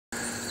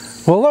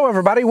Well, hello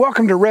everybody,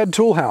 welcome to Red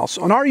Tool House.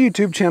 On our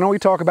YouTube channel we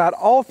talk about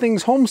all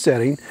things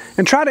homesteading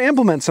and try to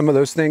implement some of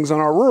those things on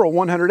our rural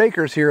 100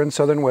 acres here in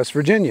southern West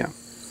Virginia.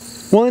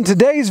 Well, in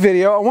today's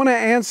video I want to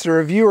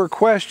answer a viewer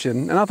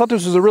question, and I thought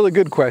this was a really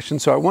good question,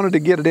 so I wanted to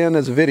get it in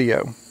as a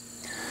video.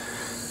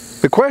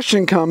 The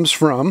question comes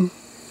from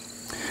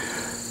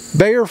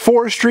Bayer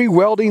Forestry,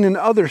 Welding and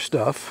Other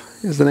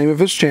Stuff is the name of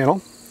his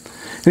channel.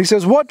 And he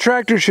says, what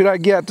tractor should I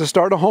get to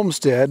start a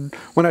homestead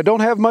when I don't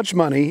have much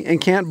money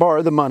and can't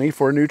borrow the money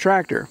for a new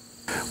tractor?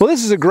 Well,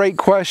 this is a great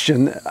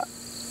question.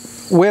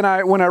 When I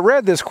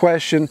read this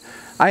question,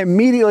 I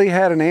immediately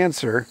had an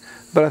answer,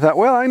 but I thought,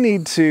 well, I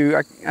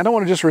don't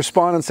want to just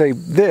respond and say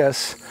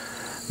this,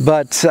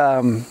 but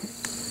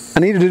I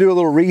needed to do a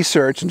little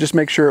research and just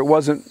make sure it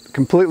wasn't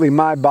completely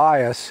my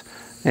bias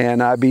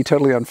and I'd be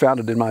totally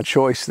unfounded in my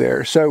choice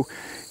there. So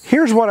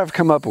here's what I've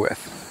come up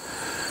with.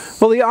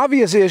 Well, the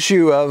obvious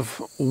issue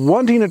of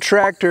wanting a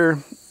tractor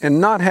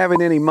and not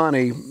having any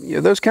money,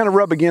 those kind of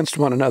rub against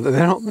one another.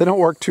 They don't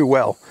work too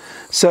well.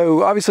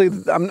 So obviously,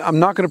 I'm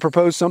not going to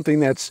propose something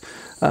that's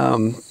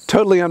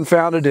totally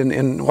unfounded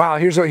and wow,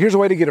 here's a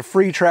way to get a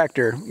free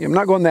tractor. I'm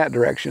not going that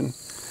direction.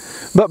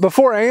 But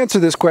before I answer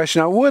this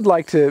question, I would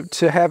like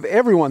to have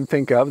everyone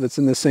think of that's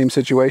in the same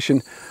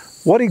situation.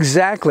 What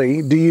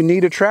exactly do you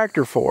need a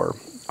tractor for?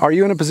 Are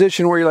you in a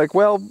position where you're like,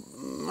 well,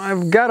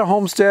 I've got a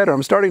homestead or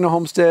I'm starting a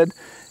homestead.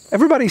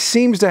 Everybody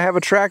seems to have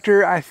a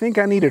tractor. I think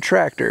I need a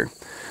tractor.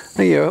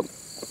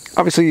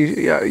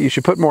 Obviously, you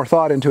should put more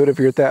thought into it if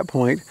you're at that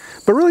point,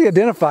 but really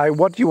identify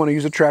what you want to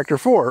use a tractor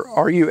for.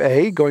 Are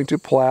you going to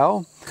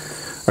plow?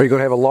 Are you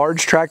going to have a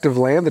large tract of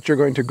land that you're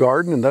going to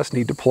garden and thus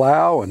need to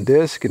plow and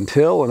disc and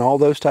till and all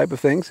those type of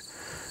things?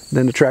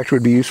 Then the tractor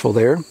would be useful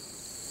there.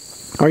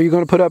 Are you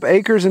going to put up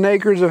acres and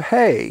acres of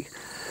hay?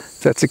 If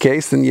that's the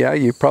case, then yeah,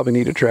 you probably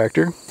need a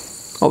tractor.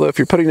 Although if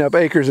you're putting up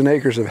acres and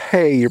acres of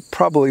hay, you're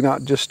probably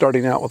not just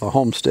starting out with a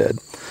homestead.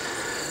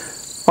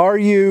 Are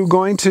you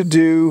going to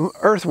do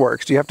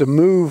earthworks? Do you have to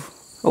move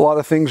a lot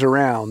of things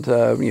around?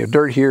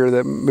 Dirt here,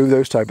 move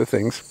those type of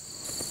things.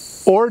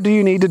 Or do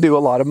you need to do a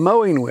lot of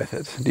mowing with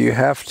it? Do you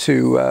have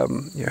to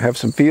have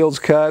some fields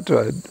cut,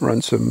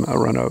 run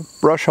a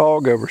brush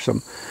hog over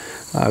some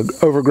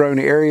overgrown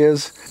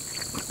areas?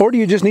 Or do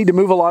you just need to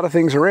move a lot of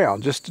things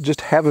around?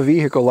 Just have a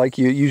vehicle like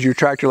you use your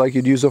tractor like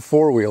you'd use a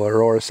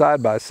four-wheeler or a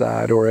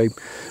side-by-side or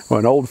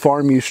an old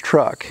farm use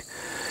truck.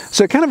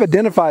 So kind of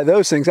identify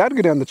those things. I'd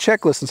go down the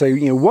checklist and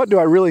say, what do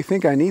I really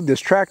think I need this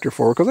tractor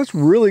for? Because that's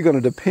really going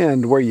to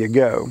depend where you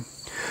go.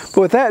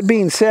 But with that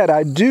being said,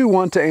 I do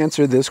want to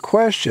answer this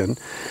question.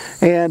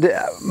 And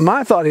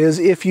my thought is,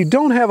 if you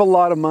don't have a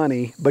lot of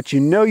money, but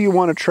you know you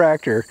want a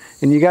tractor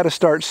and you got to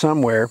start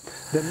somewhere,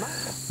 then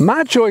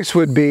my choice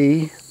would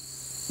be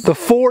the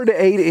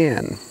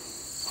 4-to-8N.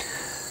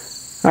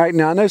 All right,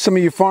 now I know some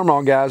of you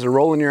farmall guys are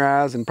rolling your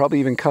eyes and probably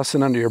even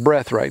cussing under your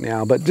breath right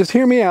now, but just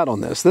hear me out on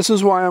this. This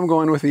is why I'm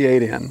going with the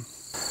 8N.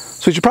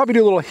 So you should probably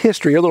do a little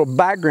history, a little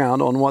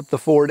background on what the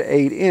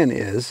 4-to-8N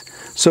is.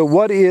 So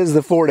what is the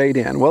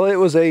 4-to-8N? Well, it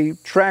was a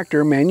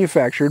tractor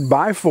manufactured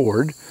by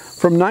Ford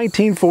from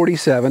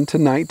 1947 to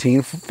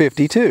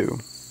 1952.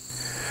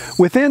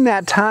 Within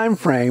that time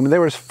frame,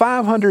 there was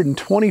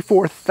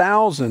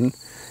 524,000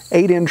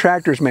 8N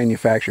tractors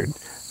manufactured.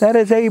 That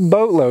is a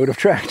boatload of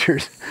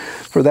tractors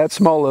for that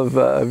small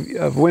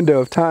of window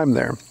of time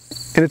there.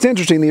 And it's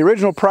interesting, the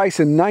original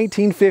price in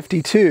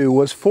 1952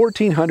 was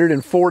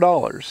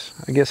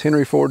 $1,404. I guess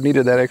Henry Ford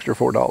needed that extra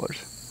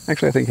 $4.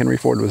 Actually, I think Henry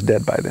Ford was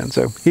dead by then,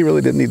 so he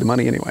really didn't need the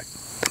money anyway.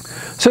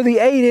 So the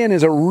 8N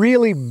is a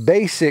really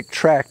basic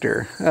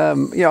tractor.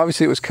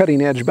 Obviously it was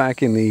cutting edge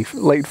back in the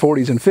late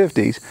 40s and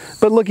 50s,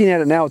 but looking at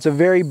it now, it's a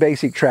very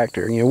basic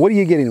tractor. What are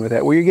you getting with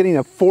that? Well, you're getting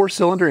a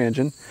 4-cylinder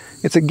engine.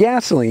 It's a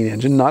gasoline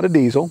engine, not a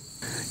diesel.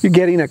 You're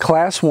getting a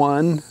Class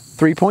 1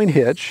 3-point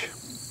hitch,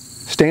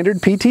 standard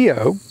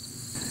PTO,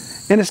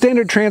 and a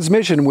standard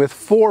transmission with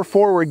 4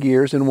 forward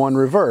gears and 1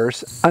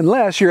 reverse,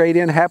 unless your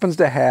 8N happens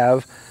to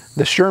have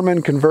the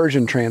Sherman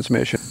conversion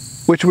transmission,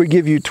 which would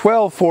give you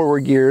 12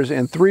 forward gears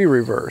and 3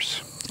 reverse.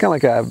 It's kind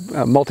of like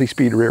a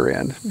multi-speed rear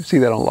end. You see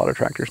that on a lot of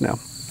tractors now.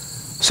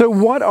 So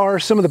what are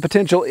some of the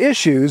potential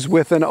issues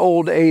with an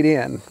old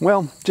 8N?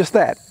 Well, just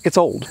that, it's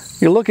old.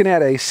 You're looking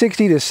at a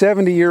 60 to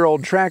 70 year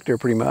old tractor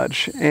pretty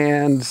much,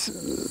 and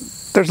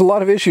there's a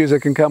lot of issues that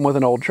can come with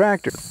an old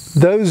tractor.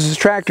 Those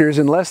tractors,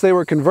 unless they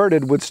were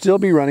converted, would still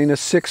be running a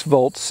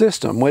 6-volt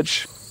system,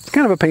 which is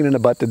kind of a pain in the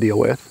butt to deal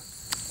with.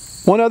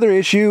 One other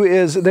issue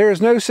is there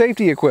is no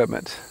safety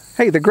equipment.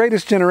 Hey, the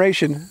greatest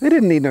generation, they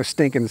didn't need no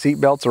stinking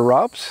seat belts or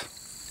ROPS.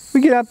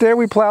 We get out there,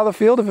 we plow the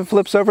field. If it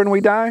flips over and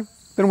we die,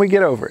 then we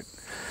get over it.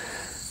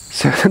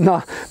 So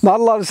not a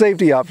lot of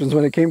safety options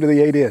when it came to the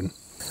 8N.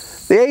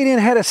 The 8N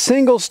had a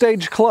single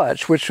stage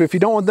clutch, which if you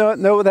don't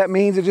know what that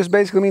means, it just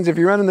basically means if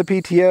you're running the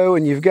PTO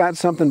and you've got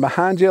something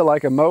behind you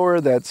like a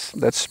mower that's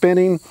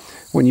spinning,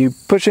 when you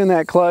push in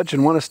that clutch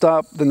and want to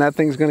stop, then that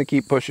thing's going to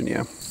keep pushing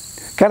you.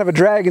 Kind of a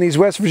drag in these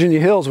West Virginia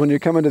hills when you're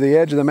coming to the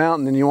edge of the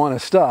mountain and you want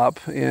to stop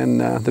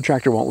and the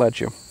tractor won't let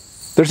you.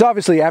 There's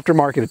obviously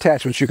aftermarket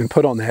attachments you can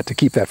put on that to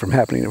keep that from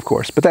happening, of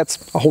course, but that's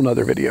a whole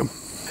nother video.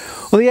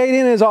 Well, the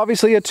 8N is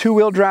obviously a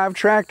two-wheel drive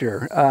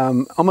tractor.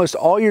 Almost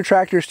all your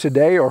tractors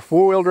today are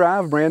four-wheel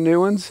drive, brand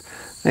new ones,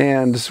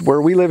 and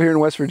where we live here in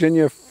West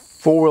Virginia,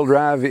 four-wheel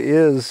drive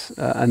is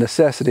a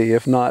necessity,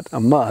 if not a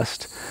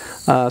must.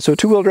 So a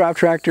two-wheel drive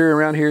tractor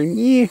around here,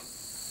 yeah,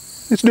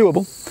 it's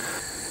doable.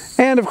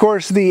 And of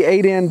course, the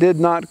 8N did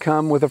not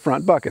come with a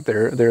front bucket.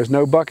 There's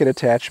no bucket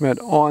attachment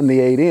on the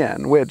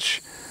 8N,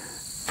 which,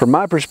 from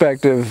my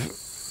perspective,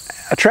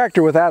 a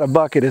tractor without a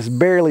bucket is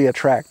barely a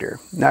tractor.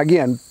 Now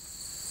again,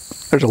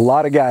 there's a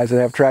lot of guys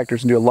that have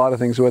tractors and do a lot of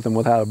things with them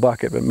without a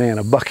bucket, but man,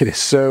 a bucket is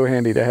so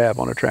handy to have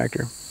on a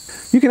tractor.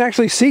 You can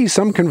actually see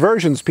some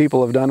conversions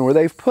people have done where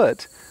they've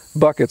put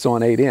buckets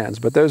on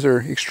 8Ns, but those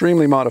are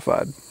extremely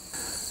modified.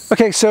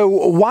 Okay, so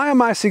why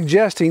am I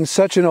suggesting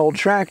such an old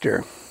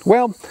tractor?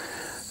 Well,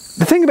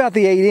 the thing about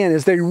the 8N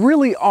is they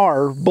really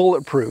are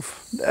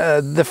bulletproof.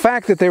 The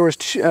fact that there was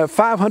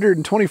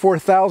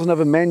 524,000 of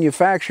them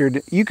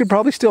manufactured, you could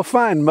probably still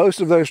find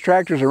most of those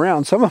tractors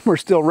around. Some of them are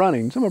still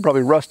running. Some are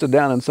probably rusted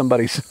down in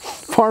somebody's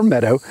farm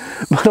meadow,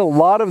 but a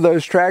lot of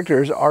those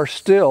tractors are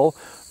still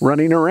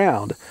running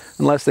around,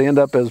 unless they end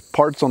up as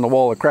parts on the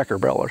wall of Cracker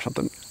Barrel or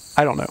something.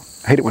 I don't know.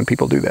 I hate it when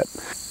people do that.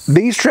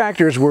 These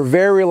tractors were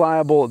very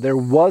reliable. There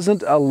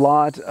wasn't a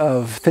lot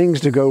of things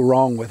to go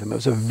wrong with them. It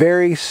was a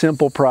very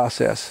simple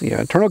process. You know,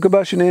 internal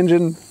combustion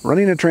engine,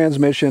 running a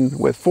transmission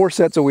with 4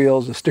 sets of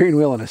wheels, a steering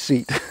wheel, and a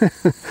seat.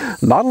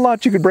 Not a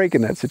lot you could break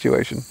in that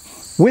situation.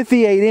 With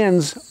the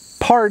 8Ns,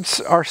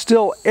 parts are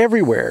still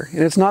everywhere.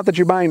 And it's not that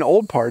you're buying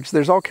old parts.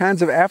 There's all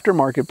kinds of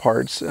aftermarket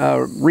parts,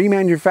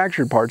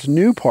 remanufactured parts,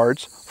 new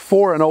parts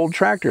for an old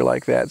tractor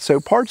like that. So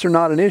parts are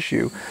not an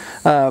issue.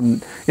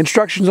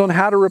 Instructions on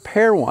how to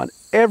repair one,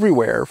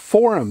 everywhere.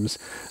 Forums,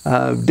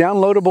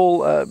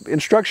 downloadable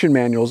instruction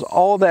manuals,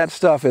 all that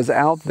stuff is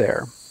out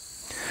there.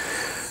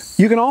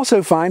 You can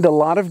also find a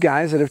lot of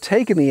guys that have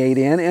taken the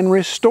 8N and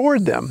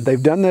restored them.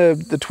 They've done the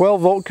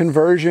 12-volt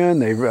conversion,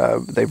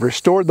 they've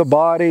restored the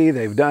body,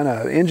 they've done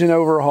an engine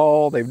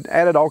overhaul, they've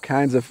added all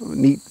kinds of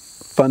neat,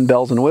 fun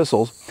bells and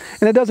whistles.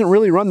 And it doesn't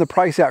really run the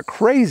price out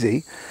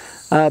crazy,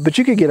 but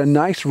you could get a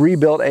nice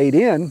rebuilt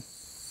 8N,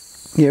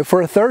 you know,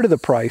 for a third of the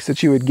price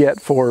that you would get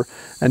for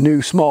a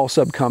new small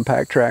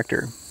subcompact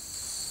tractor.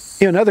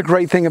 You know, another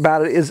great thing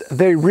about it is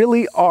they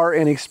really are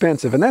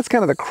inexpensive, and that's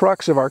kind of the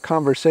crux of our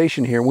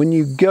conversation here. When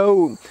you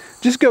go,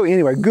 just go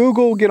anywhere,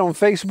 Google, get on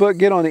Facebook,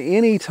 get on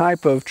any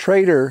type of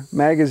trader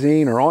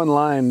magazine or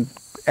online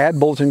ad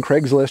bulletin,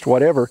 Craigslist,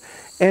 whatever,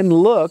 and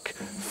look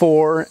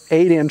for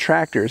 8N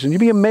tractors, and you'd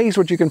be amazed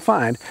what you can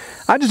find.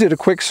 I just did a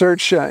quick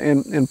search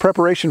in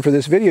preparation for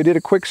this video, did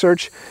a quick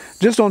search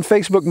just on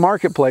Facebook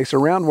Marketplace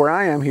around where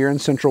I am here in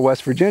central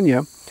West Virginia,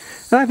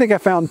 and I think I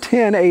found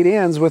 10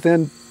 8Ns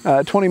within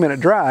a 20-minute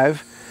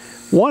drive.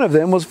 One of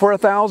them was for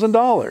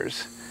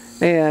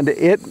 $1,000, and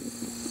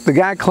the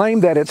guy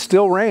claimed that it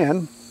still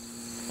ran,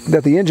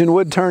 that the engine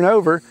would turn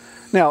over.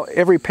 Now,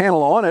 every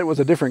panel on it was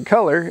a different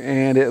color,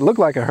 and it looked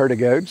like a herd of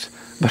goats,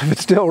 but if it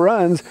still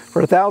runs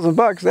for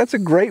 $1,000, that's a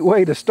great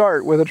way to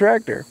start with a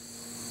tractor.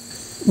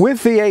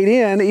 With the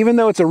 8N, even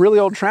though it's a really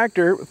old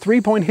tractor,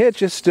 3-point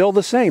hitch is still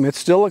the same. It's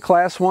still a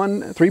Class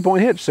 1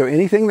 3-point hitch, so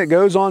anything that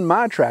goes on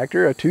my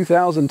tractor, a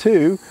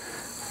 2002,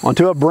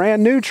 onto a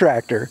brand new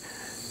tractor,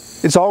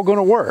 it's all going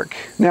to work.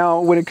 Now,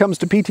 when it comes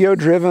to PTO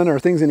driven or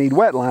things that need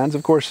wet lines,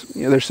 of course,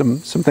 you know, there's some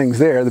things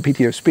there, the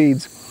PTO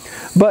speeds.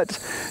 But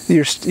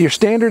your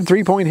standard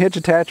 3-point hitch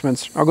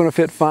attachments are going to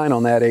fit fine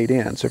on that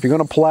 8N. So if you're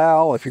going to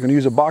plow, if you're going to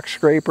use a box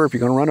scraper, if you're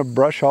going to run a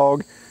brush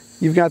hog,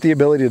 you've got the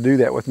ability to do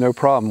that with no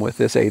problem with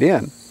this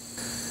 8N.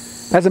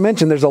 As I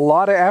mentioned, there's a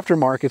lot of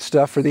aftermarket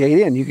stuff for the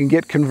 8N. You can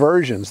get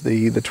conversions.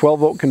 The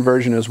 12-volt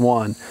conversion is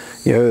one.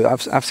 You know,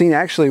 I've seen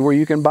actually where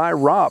you can buy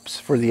ROPS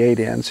for the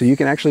 8N, so you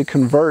can actually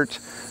convert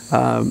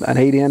an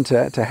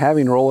 8N to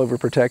having rollover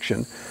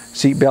protection,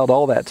 seat belt,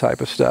 all that type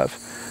of stuff.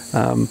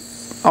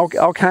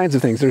 All kinds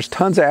of things. There's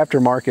tons of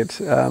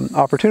aftermarket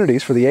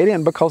opportunities for the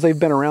 8N because they've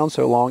been around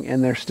so long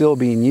and they're still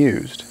being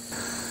used.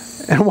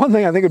 And one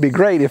thing I think would be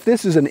great, if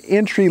this is an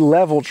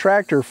entry-level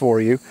tractor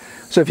for you,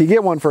 so if you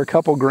get one for a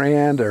couple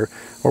grand or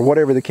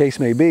whatever the case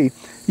may be,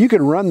 you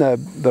could run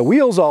the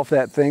wheels off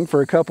that thing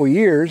for a couple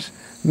years.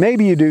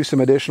 Maybe you do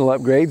some additional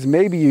upgrades.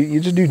 Maybe you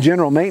just do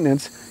general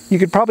maintenance. You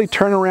could probably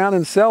turn around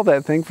and sell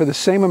that thing for the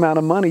same amount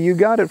of money you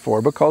got it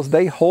for because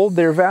they hold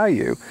their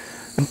value.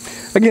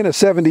 Again, a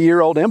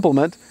 70-year-old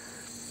implement,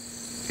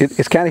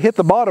 it's kind of hit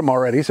the bottom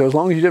already, so as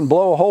long as you didn't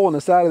blow a hole in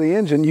the side of the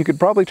engine, you could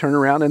probably turn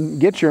around and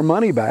get your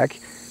money back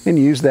and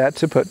use that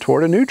to put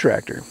toward a new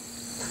tractor.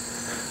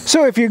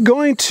 So if you're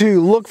going to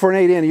look for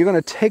an 8N, you're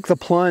going to take the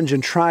plunge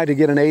and try to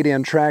get an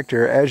 8N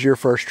tractor as your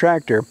first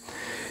tractor,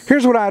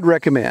 here's what I'd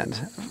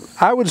recommend.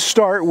 I would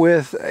start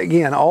with,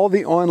 again, all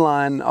the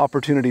online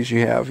opportunities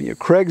you have. You know,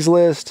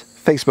 Craigslist,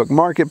 Facebook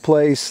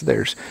Marketplace,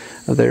 there's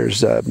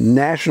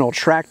national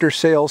tractor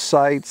sales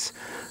sites.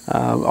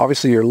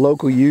 Obviously your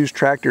local used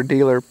tractor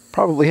dealer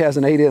probably has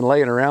an 8N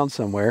laying around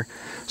somewhere.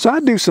 So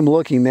I'd do some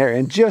looking there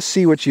and just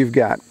see what you've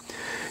got.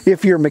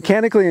 If you're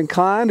mechanically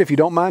inclined, if you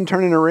don't mind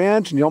turning a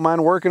wrench and you don't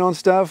mind working on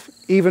stuff,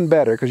 even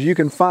better, because you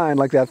can find,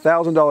 like that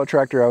 $1,000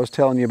 tractor I was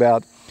telling you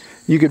about,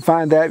 you could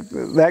find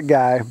that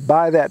guy,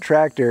 buy that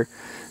tractor,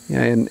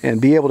 and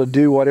be able to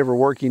do whatever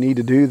work you need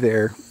to do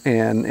there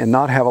and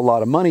not have a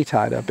lot of money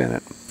tied up in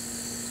it.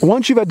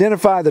 Once you've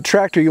identified the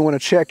tractor you want to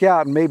check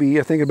out and maybe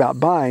you're thinking about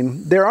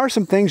buying, there are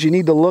some things you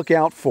need to look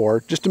out for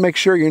just to make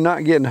sure you're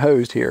not getting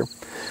hosed here.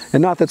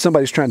 And not that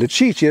somebody's trying to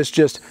cheat you, it's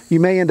just you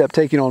may end up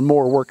taking on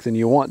more work than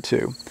you want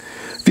to.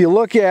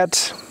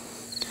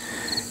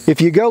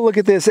 If you go look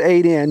at this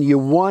 8N, you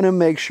want to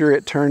make sure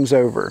it turns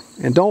over.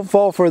 And don't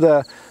fall for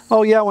the,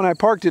 oh yeah, when I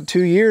parked it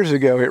 2 years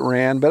ago it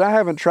ran, but I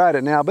haven't tried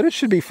it now, but it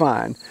should be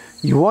fine.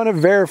 You want to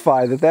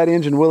verify that that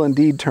engine will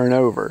indeed turn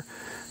over.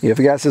 If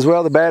a guy says,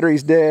 well, the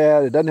battery's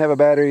dead, it doesn't have a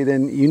battery,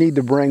 then you need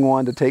to bring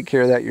one to take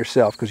care of that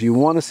yourself, because you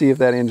want to see if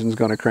that engine's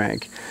going to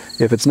crank.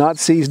 If it's not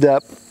seized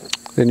up,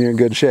 then you're in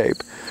good shape.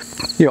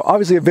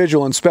 Obviously a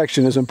visual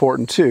inspection is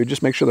important too.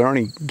 Just make sure there aren't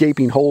any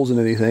gaping holes in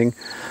anything.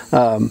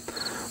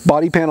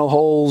 Body panel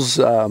holes,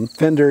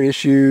 fender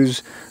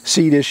issues,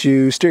 seat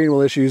issues, steering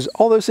wheel issues,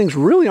 all those things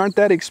really aren't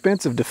that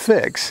expensive to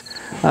fix.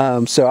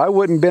 So I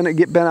wouldn't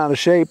get bent out of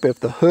shape if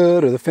the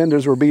hood or the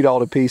fenders were beat all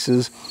to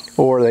pieces,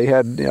 or they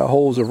had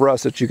holes of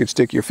rust that you could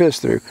stick your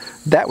fist through.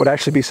 That would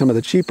actually be some of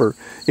the cheaper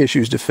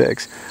issues to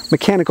fix.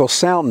 Mechanical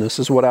soundness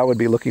is what I would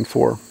be looking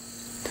for.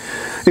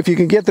 If you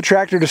can get the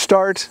tractor to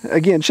start,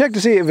 again, check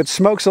to see if it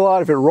smokes a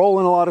lot. If it's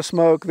rolling a lot of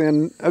smoke,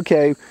 then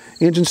okay,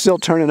 engine's still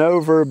turning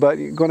over, but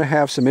you're going to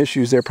have some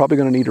issues there. Probably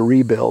going to need a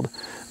rebuild.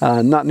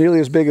 Not nearly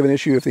as big of an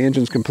issue if the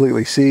engine's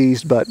completely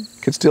seized, but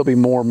could still be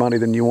more money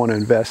than you want to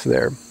invest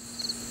there.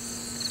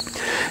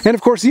 And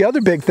of course, the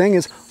other big thing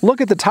is look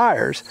at the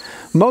tires.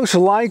 Most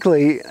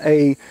likely,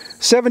 a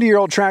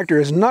 70-year-old tractor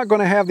is not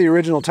going to have the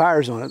original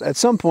tires on it. At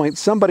some point,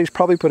 somebody's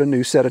probably put a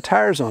new set of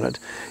tires on it.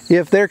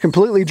 If they're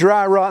completely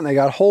dry rot and they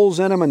got holes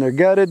in them and they're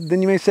gutted,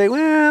 then you may say,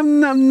 well,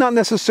 I'm not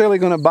necessarily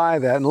going to buy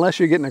that unless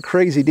you're getting a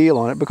crazy deal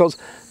on it, because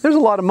there's a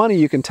lot of money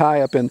you can tie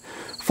up in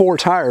 4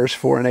 tires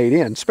for an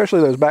 8N,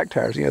 especially those back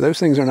tires. Those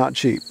things are not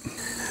cheap.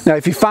 Now,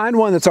 if you find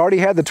one that's already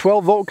had the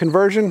 12-volt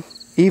conversion,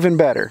 even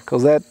better,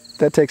 because that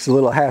takes a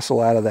little hassle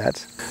out of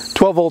that.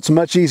 12 volts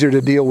much easier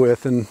to deal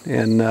with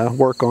and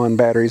work on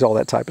batteries, all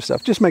that type of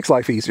stuff. Just makes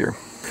life easier.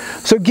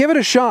 So give it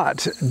a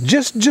shot.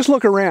 Just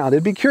look around.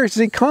 It'd be curious to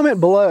see. Comment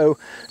below.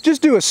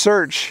 Just do a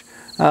search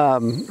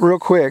real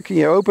quick.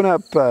 Open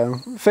up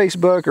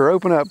Facebook or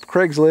open up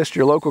Craigslist,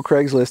 your local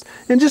Craigslist,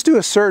 and just do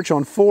a search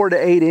on 4 to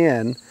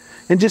 8N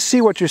and just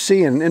see what you're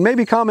seeing. And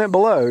maybe comment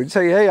below.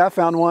 Say, hey, I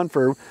found one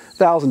for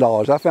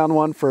 $1,000. I found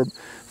one for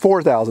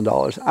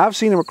 $4,000. I've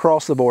seen them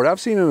across the board. I've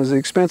seen them as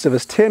expensive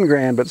as 10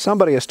 grand, but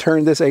somebody has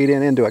turned this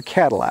 8N into a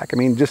Cadillac. I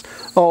mean, just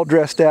all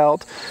dressed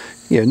out,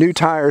 new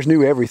tires,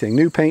 new everything,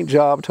 new paint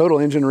job, total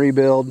engine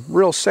rebuild,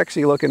 real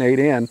sexy looking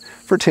 8N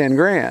for 10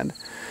 grand.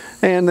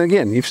 And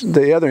again,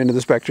 the other end of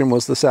the spectrum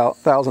was the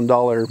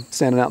 $1,000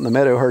 standing out in the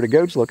meadow herd of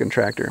goats looking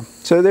tractor.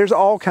 So there's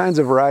all kinds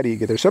of variety you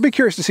get there. So I'll be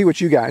curious to see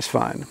what you guys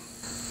find.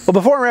 Well,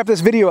 before I wrap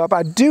this video up,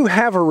 I do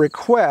have a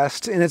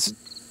request, and it's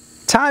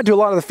tied to a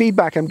lot of the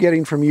feedback I'm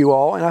getting from you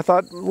all, and I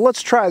thought,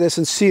 let's try this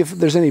and see if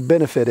there's any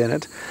benefit in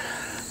it.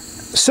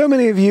 So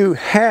many of you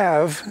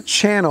have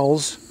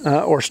channels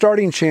or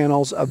starting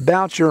channels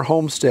about your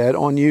homestead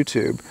on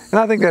YouTube, and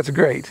I think that's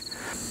great.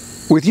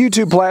 With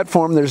YouTube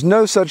platform, there's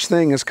no such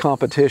thing as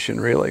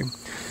competition, really.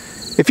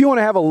 If you want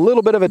to have a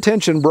little bit of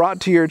attention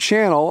brought to your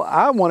channel,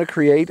 I want to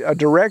create a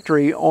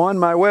directory on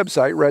my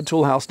website,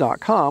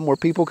 redtoolhouse.com, where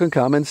people can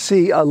come and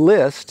see a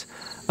list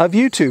of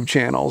YouTube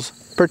channels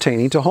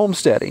pertaining to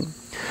homesteading.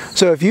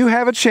 So if you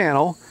have a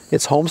channel,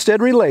 it's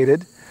homestead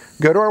related,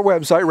 go to our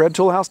website,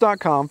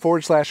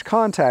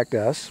 redtoolhouse.com/contact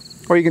us,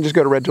 or you can just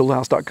go to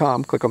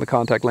redtoolhouse.com, click on the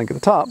contact link at the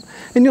top,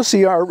 and you'll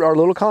see our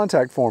little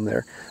contact form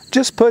there.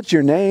 Just put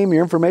your name,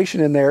 your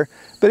information in there,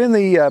 but in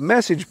the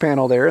message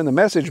panel there, in the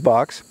message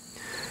box,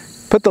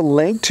 put the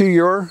link to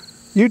your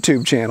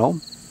YouTube channel,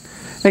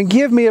 and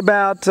give me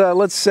about,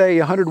 let's say,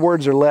 100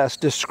 words or less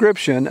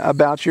description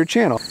about your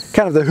channel.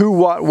 Kind of the who,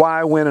 what,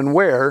 why, when, and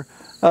where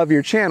of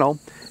your channel.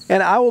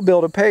 And I will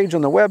build a page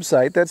on the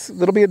website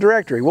that'll be a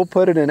directory. We'll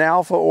put it in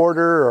alpha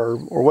order or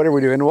whatever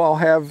we do, and we'll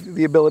have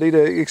the ability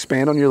to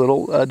expand on your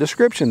little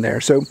description there.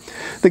 So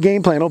the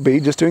game plan will be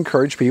just to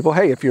encourage people,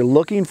 hey, if you're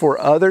looking for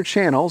other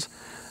channels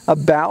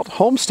about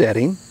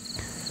homesteading,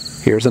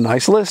 here's a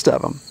nice list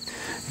of them.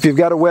 If you've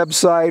got a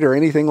website or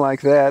anything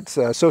like that,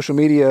 social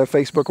media,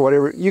 Facebook or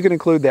whatever, you can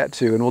include that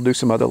too, and we'll do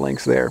some other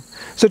links there.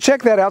 So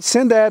check that out,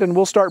 send that, and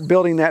we'll start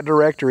building that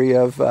directory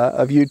of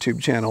YouTube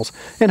channels.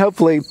 And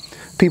hopefully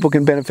people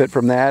can benefit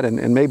from that,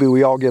 and maybe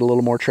we all get a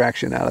little more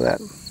traction out of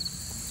that.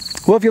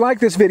 Well, if you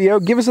like this video,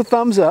 give us a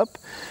thumbs up.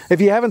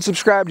 If you haven't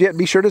subscribed yet,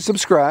 be sure to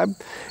subscribe.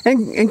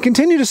 And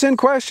continue to send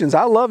questions.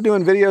 I love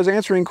doing videos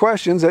answering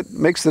questions. That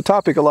makes the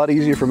topic a lot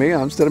easier for me,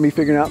 instead of me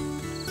figuring out,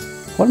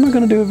 what am I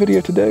going to do a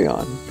video today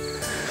on?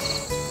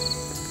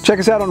 Check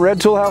us out on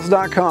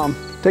redtoolhouse.com.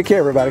 Take care,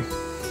 everybody.